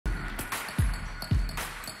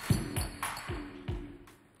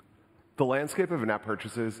The landscape of in-app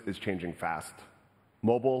purchases is changing fast.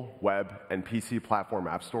 Mobile, web, and PC platform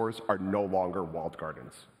app stores are no longer walled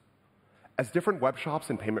gardens. As different web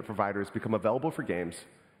shops and payment providers become available for games,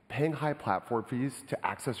 paying high platform fees to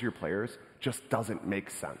access your players just doesn't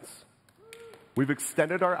make sense. We've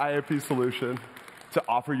extended our IAP solution to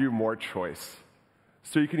offer you more choice.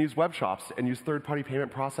 So you can use web shops and use third-party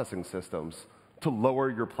payment processing systems to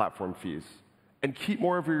lower your platform fees and keep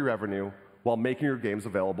more of your revenue while making your games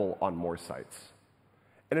available on more sites.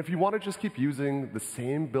 And if you want to just keep using the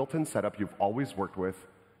same built-in setup you've always worked with,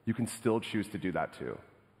 you can still choose to do that too.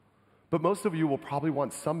 But most of you will probably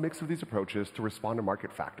want some mix of these approaches to respond to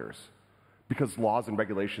market factors, because laws and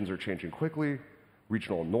regulations are changing quickly,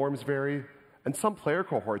 regional norms vary, and some player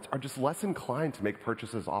cohorts are just less inclined to make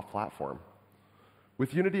purchases off-platform.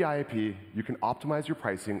 With Unity IAP, you can optimize your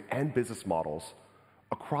pricing and business models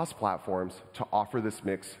across platforms to offer this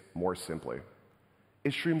mix more simply.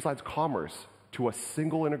 It streamlines commerce to a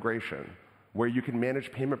single integration where you can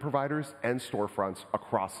manage payment providers and storefronts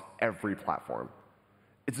across every platform.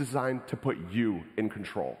 It's designed to put you in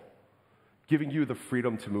control, giving you the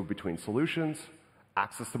freedom to move between solutions,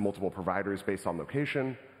 access to multiple providers based on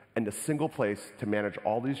location, and a single place to manage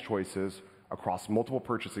all these choices across multiple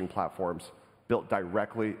purchasing platforms built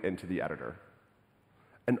directly into the editor.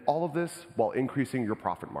 And all of this while increasing your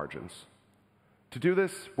profit margins. To do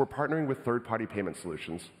this, we're partnering with third-party payment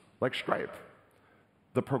solutions like Stripe,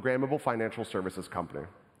 the programmable financial services company.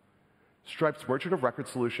 Stripe's merchant of record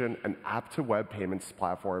solution and app-to-web payments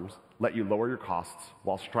platforms let you lower your costs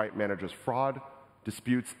while Stripe manages fraud,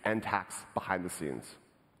 disputes, and tax behind the scenes.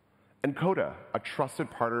 And Coda, a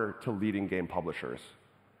trusted partner to leading game publishers.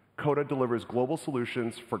 Coda delivers global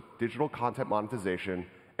solutions for digital content monetization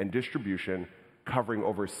and distribution covering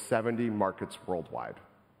over 70 markets worldwide.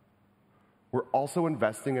 We're also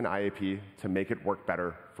investing in IAP to make it work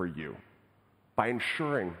better for you by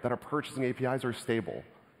ensuring that our purchasing APIs are stable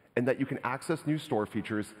and that you can access new store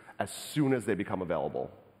features as soon as they become available.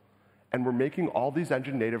 And we're making all these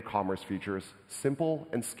engine-native commerce features simple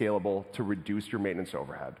and scalable to reduce your maintenance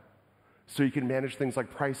overhead, so you can manage things like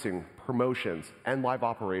pricing, promotions, and live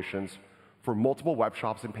operations for multiple web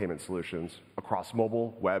shops and payment solutions across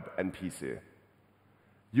mobile, web, and PC.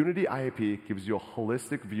 Unity IAP gives you a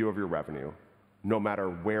holistic view of your revenue, no matter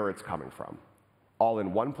where it's coming from, all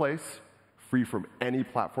in one place, free from any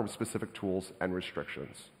platform-specific tools and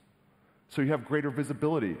restrictions. So you have greater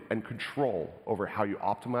visibility and control over how you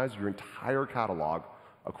optimize your entire catalog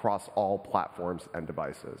across all platforms and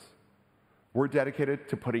devices. We're dedicated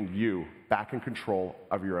to putting you back in control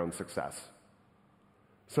of your own success.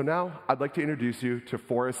 So now, I'd like to introduce you to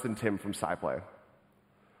Forrest and Tim from SciPlay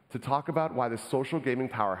to talk about why the social gaming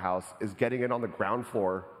powerhouse is getting in on the ground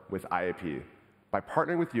floor with IAP by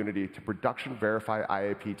partnering with Unity to production verify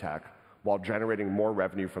IAP tech while generating more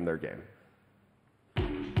revenue from their game.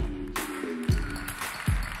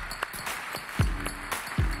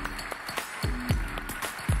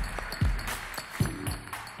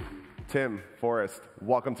 Tim, Forrest,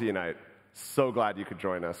 welcome to Unite. So glad you could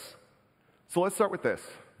join us. So let's start with this.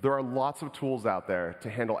 There are lots of tools out there to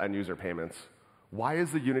handle end-user payments. Why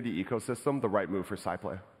is the Unity ecosystem the right move for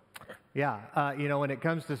SciPlay? Yeah, when it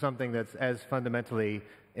comes to something that's as fundamentally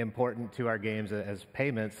important to our games as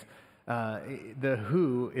payments, the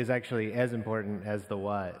who is actually as important as the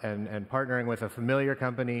what. And partnering with a familiar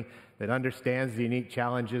company that understands the unique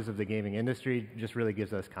challenges of the gaming industry just really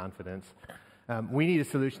gives us confidence. We need a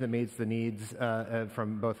solution that meets the needs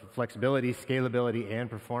from both flexibility, scalability, and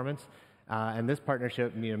performance. And this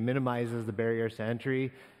partnership minimizes the barriers to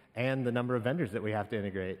entry and the number of vendors that we have to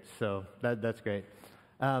integrate. So that's great.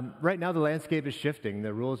 Right now, the landscape is shifting.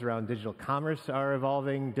 The rules around digital commerce are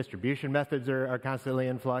evolving. Distribution methods are constantly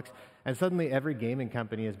in flux. And suddenly, every gaming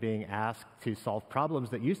company is being asked to solve problems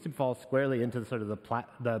that used to fall squarely into sort of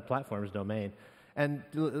the platform's domain. And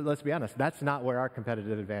let's be honest, that's not where our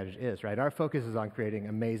competitive advantage is, right? Our focus is on creating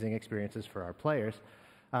amazing experiences for our players.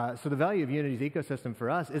 So the value of Unity's ecosystem for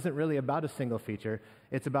us isn't really about a single feature.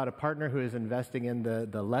 It's about a partner who is investing in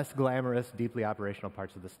the less glamorous, deeply operational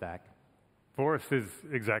parts of the stack. Forrest is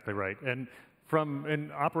exactly right. And from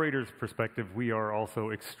an operator's perspective, we are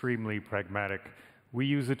also extremely pragmatic. We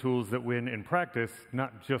use the tools that win in practice,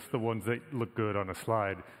 not just the ones that look good on a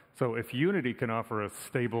slide. So if Unity can offer a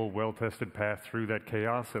stable, well-tested path through that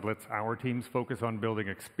chaos that lets our teams focus on building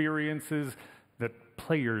experiences that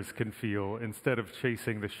players can feel instead of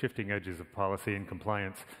chasing the shifting edges of policy and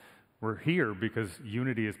compliance, we're here because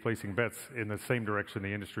Unity is placing bets in the same direction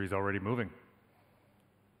the industry is already moving.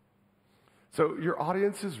 So your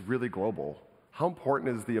audience is really global. How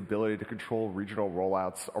important is the ability to control regional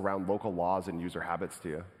rollouts around local laws and user habits to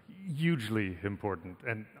you? hugely important.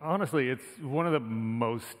 And honestly, it's one of the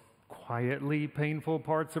most quietly painful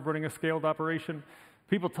parts of running a scaled operation.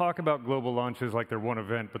 People talk about global launches like they're one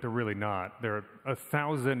event, but they're really not. There are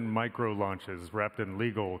 1,000 micro launches wrapped in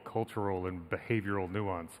legal, cultural, and behavioral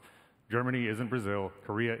nuance. Germany isn't Brazil,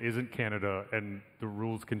 Korea isn't Canada, and the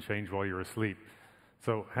rules can change while you're asleep.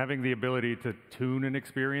 So having the ability to tune an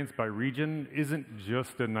experience by region isn't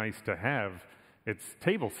just a nice to have, it's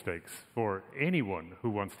table stakes for anyone who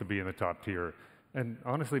wants to be in the top tier. And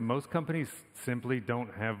honestly, most companies simply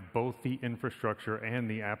don't have both the infrastructure and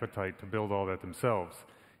the appetite to build all that themselves.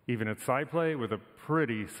 Even at SciPlay, with a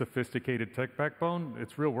pretty sophisticated tech backbone,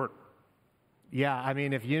 it's real work. Yeah, I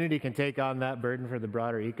mean, if Unity can take on that burden for the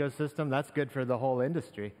broader ecosystem, that's good for the whole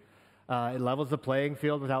industry. It levels the playing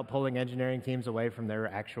field without pulling engineering teams away from their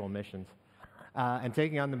actual missions. And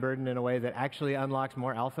taking on the burden in a way that actually unlocks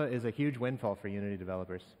more alpha is a huge windfall for Unity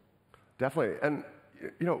developers. Definitely. And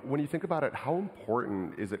you know, when you think about it, how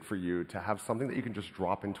important is it for you to have something that you can just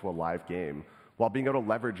drop into a live game while being able to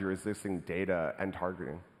leverage your existing data and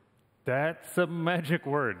targeting? That's a magic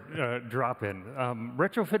word, drop in.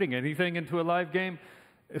 Retrofitting anything into a live game,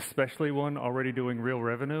 especially one already doing real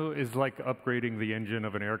revenue, is like upgrading the engine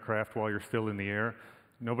of an aircraft while you're still in the air.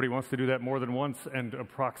 Nobody wants to do that more than once, and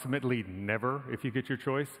approximately never if you get your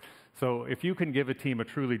choice. So if you can give a team a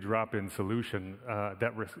truly drop-in solution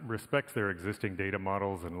that respects their existing data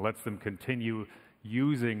models and lets them continue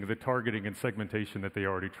using the targeting and segmentation that they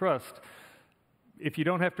already trust, if you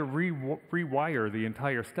don't have to rewire the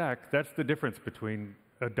entire stack, that's the difference between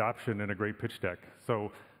adoption and a great pitch deck.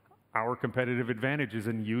 So our competitive advantage is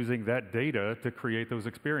in using that data to create those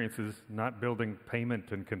experiences, not building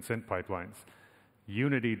payment and consent pipelines.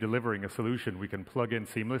 Unity delivering a solution we can plug in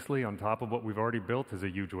seamlessly on top of what we've already built is a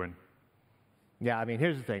huge win. Yeah, I mean,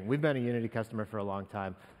 here's the thing. We've been a Unity customer for a long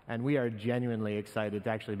time, and we are genuinely excited to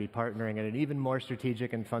actually be partnering at an even more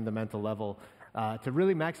strategic and fundamental level to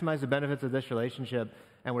really maximize the benefits of this relationship,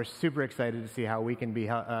 and we're super excited to see how we can be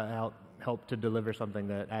help to deliver something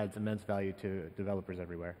that adds immense value to developers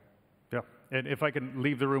everywhere. Yeah, and if I can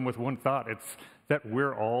leave the room with one thought, it's that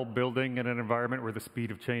we're all building in an environment where the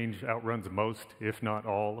speed of change outruns most, if not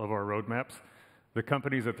all, of our roadmaps. The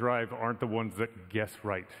companies that thrive aren't the ones that guess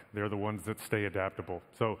right. They're the ones that stay adaptable.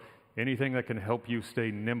 So anything that can help you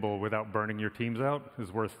stay nimble without burning your teams out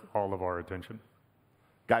is worth all of our attention.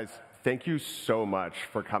 Guys, thank you so much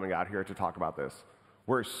for coming out here to talk about this.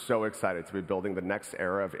 We're so excited to be building the next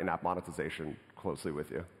era of in-app monetization closely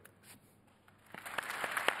with you.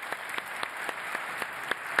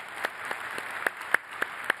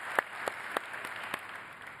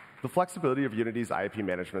 The flexibility of Unity's IAP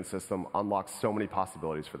management system unlocks so many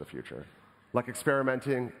possibilities for the future, like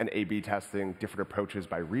experimenting and A/B testing different approaches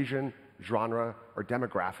by region, genre, or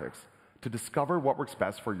demographics to discover what works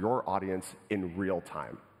best for your audience in real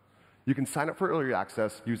time. You can sign up for early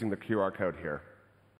access using the QR code here.